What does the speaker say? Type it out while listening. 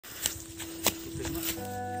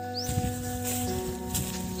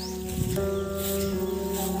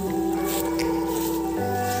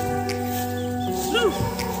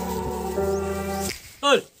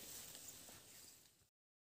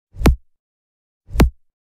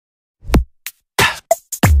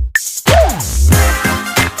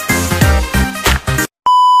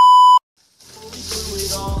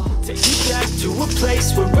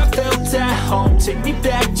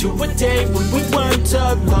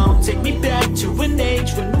alone. Take me back to an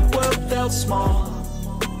age when the world felt small.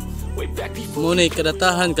 Way back before. Munay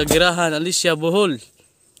kadatahan kagirahan Alicia Bohol.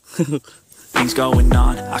 Things going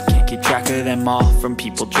on, I can't keep track of them all. From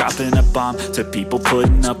people dropping a bomb to people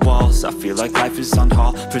putting up walls. I feel like life is on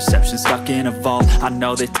hold, perception stuck in a vault. I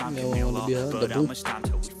know that time can heal all, but how much time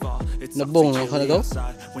till we fall? It's awfully chilly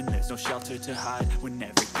outside when there's no shelter to hide. When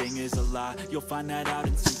everything is a lie, you'll find that out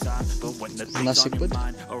in some time. But when the things on your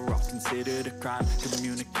mind are all considered a crime,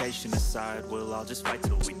 communication aside, we'll all just fight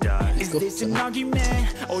till we die. Is this an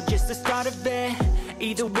argument or just the start of it?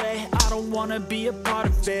 Either way, I don't wanna be a part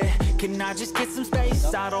of it. Can I just get some space?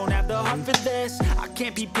 I don't have the heart for this. I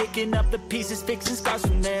can't be picking up the pieces, fixing scars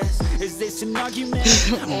from this. Is this an argument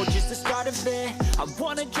or just the start of it? I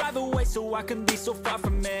wanna drive away so I can be so far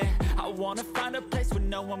from it. I wanna find a place where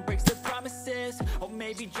no one breaks their promises. Or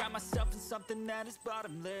maybe drown myself in something that is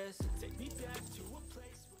bottomless. Take me back to a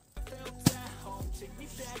place where I felt at home. Take me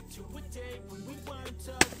back to a day when we weren't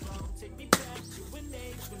alone. Take me back to an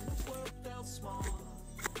age when the world felt small.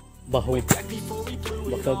 Baho. Back before we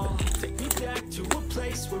blew it all. Take me back to a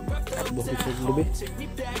place where I felt at home. Take me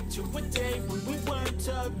back to a day when we weren't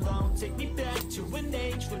alone. Take me back to an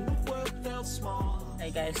age when the world felt small. Hey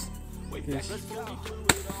guys.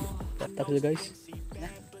 Tatak sila guys.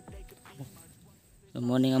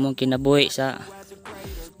 Morning among kinabuhi sa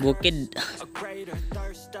bukid.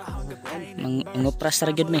 Mangupras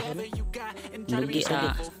ra gyud mi. Lugi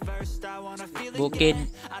sa bukid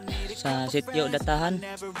sa sitio datahan.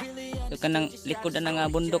 So kanang likod na nga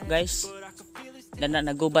bundok guys. Dana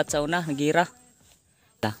nagubat sa una, nagira.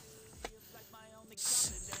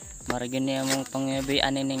 Mara gyud ni among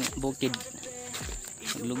pangyabian ning bukid.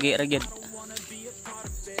 Lugi ra gyud.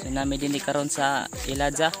 So nami dinhi karon sa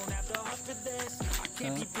Ilaja. So,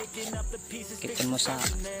 kita mo sa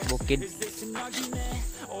bukid.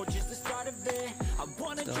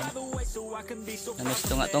 So, namis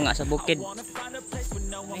tunga-tunga sa bukid.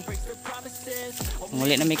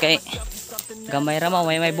 Muli nami kay gamay ra mo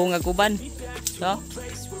may bunga kuban. So,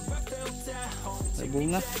 may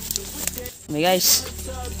bunga. May guys.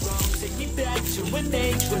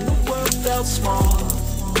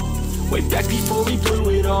 Way back before we blew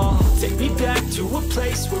it all. Take me back to a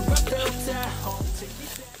place where I felt at home.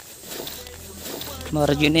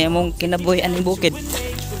 Mara yun na yung kinabuhian ng bukid.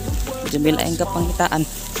 Jumila yung kapangitaan.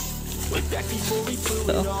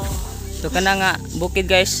 So kana nga bukid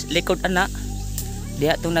guys, likod ana.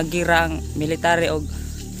 Diha itong nagira ang military o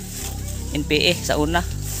NPA sa una.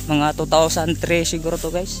 Mga 2003 siguro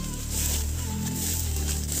to guys.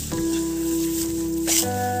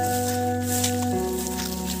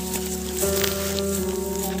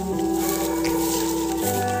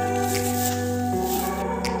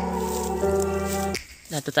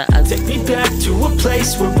 Take me back to a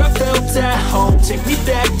place where I felt at home. Take me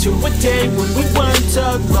back to a day when we weren't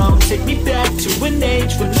alone. Take me back to an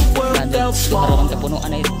age when the world felt small.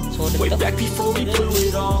 Way back before we blew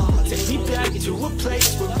it all. Take me back to a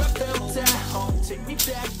place where I felt at home. Take me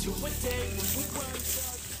back to a day when we weren't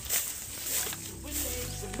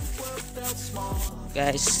alone.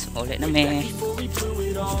 Guys, ulit na may.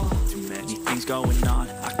 Too many things going on,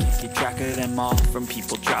 I can't keep track of them all. From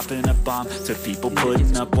people dropping a bomb to people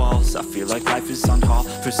putting up walls. I feel like life is on hold,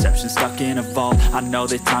 perception stuck in a vault. I know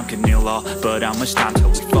that time can heal all, but how much time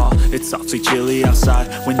till we fall? It's awfully chilly outside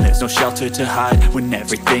when there's no shelter to hide. When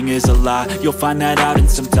everything is a lie, you'll find that out in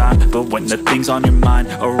some time. But when the things on your mind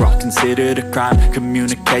are all considered a crime,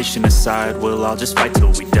 communication aside, we'll all just fight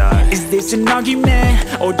till we die. Is this an argument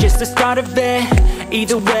or just the start of it?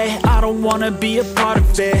 Either way, I don't wanna be a part of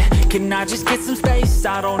it. Can I just get some space?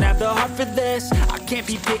 I don't have the heart for this. I can't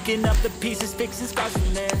be picking up the pieces, fixing scars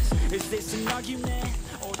from this. Is this an argument?